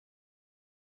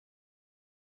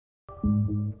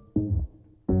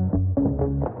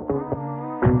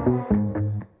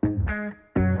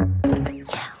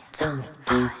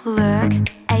Look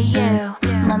at you,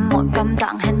 넌 못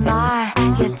감당해 날.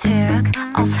 You took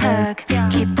off hook,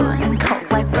 기분은 cold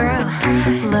like brew.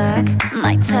 Look,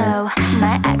 my toe,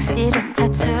 날 accident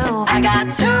tattoo. I got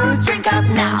to drink up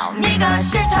now, 네가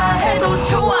싫다 해도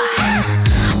좋아.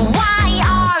 Why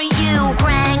are you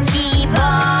cranky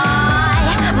boy?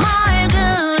 뭘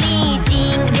그리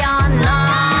징그려나?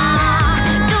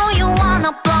 Do you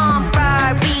wanna bump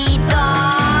Barbie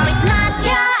doll? It's not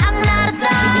you, I'm not a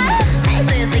doll.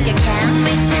 Do you think you can?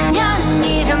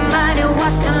 미친년이란 말이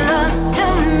what's the loss to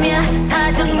me?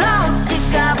 사정없이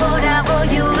가보라고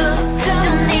you lose to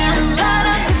me.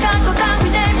 사랑 끝까고 당비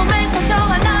내 몸에 상처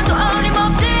하나도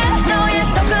어림없지. 너의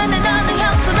속근에 나는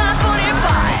향수나 뿌릴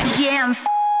바에. Yeah, I'm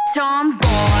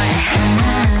tomboy.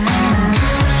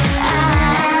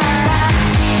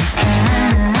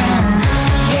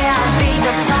 Yeah, I'll be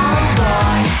the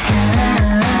tomboy.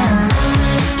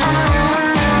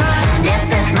 This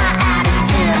is my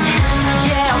attitude.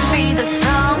 Yeah, I'll be the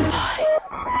tomboy.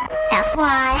 That's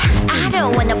why I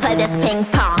don't wanna play this ping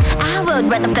pong. I would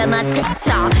rather film a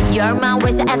TikTok. You're my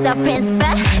wizard as a prince,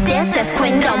 but this is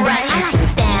queendom, right? I like to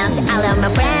dance, I love my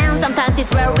friends. Sometimes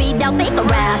it's where we don't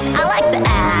cigarettes. I like to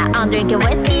act, I'm drinking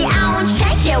whiskey. I won't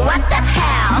change it, what the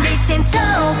hell? 미친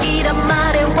척이란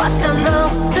말에 what's the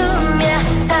lose to me?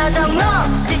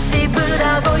 사정없이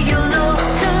씹으라고 you lose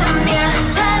to me.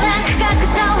 사랑 그가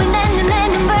따윈 내 눈에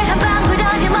눈물 한 방울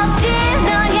어림없지.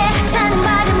 너의 하찮은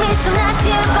말은 미소나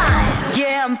제발.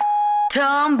 Yeah, I'm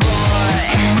tomboy.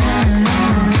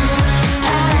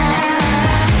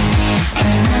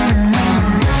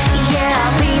 Yeah,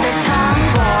 I'll be the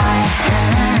tomboy.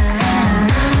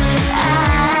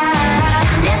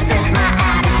 This is my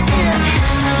attitude.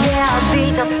 Yeah, I'll be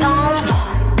the tomboy.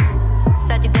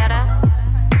 Said you get it?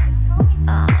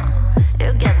 You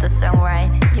get the song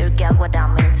right. You get what I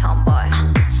mean, tomboy.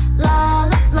 La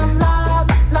la la la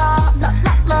la la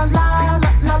la la la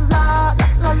la la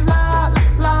la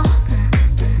la.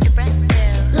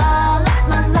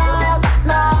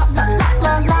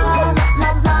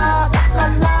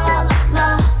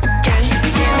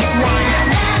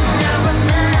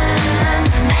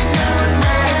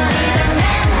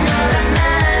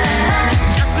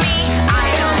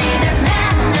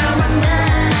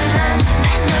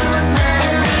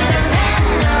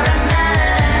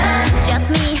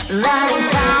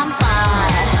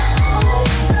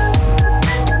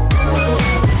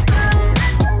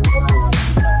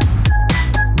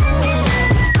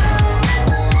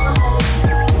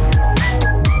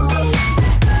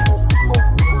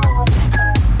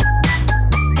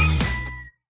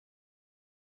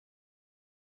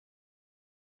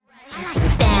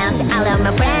 I love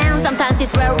my friends, sometimes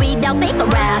it's where we don't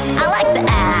cigarettes. I like to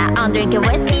act, I'm drinking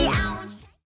whiskey.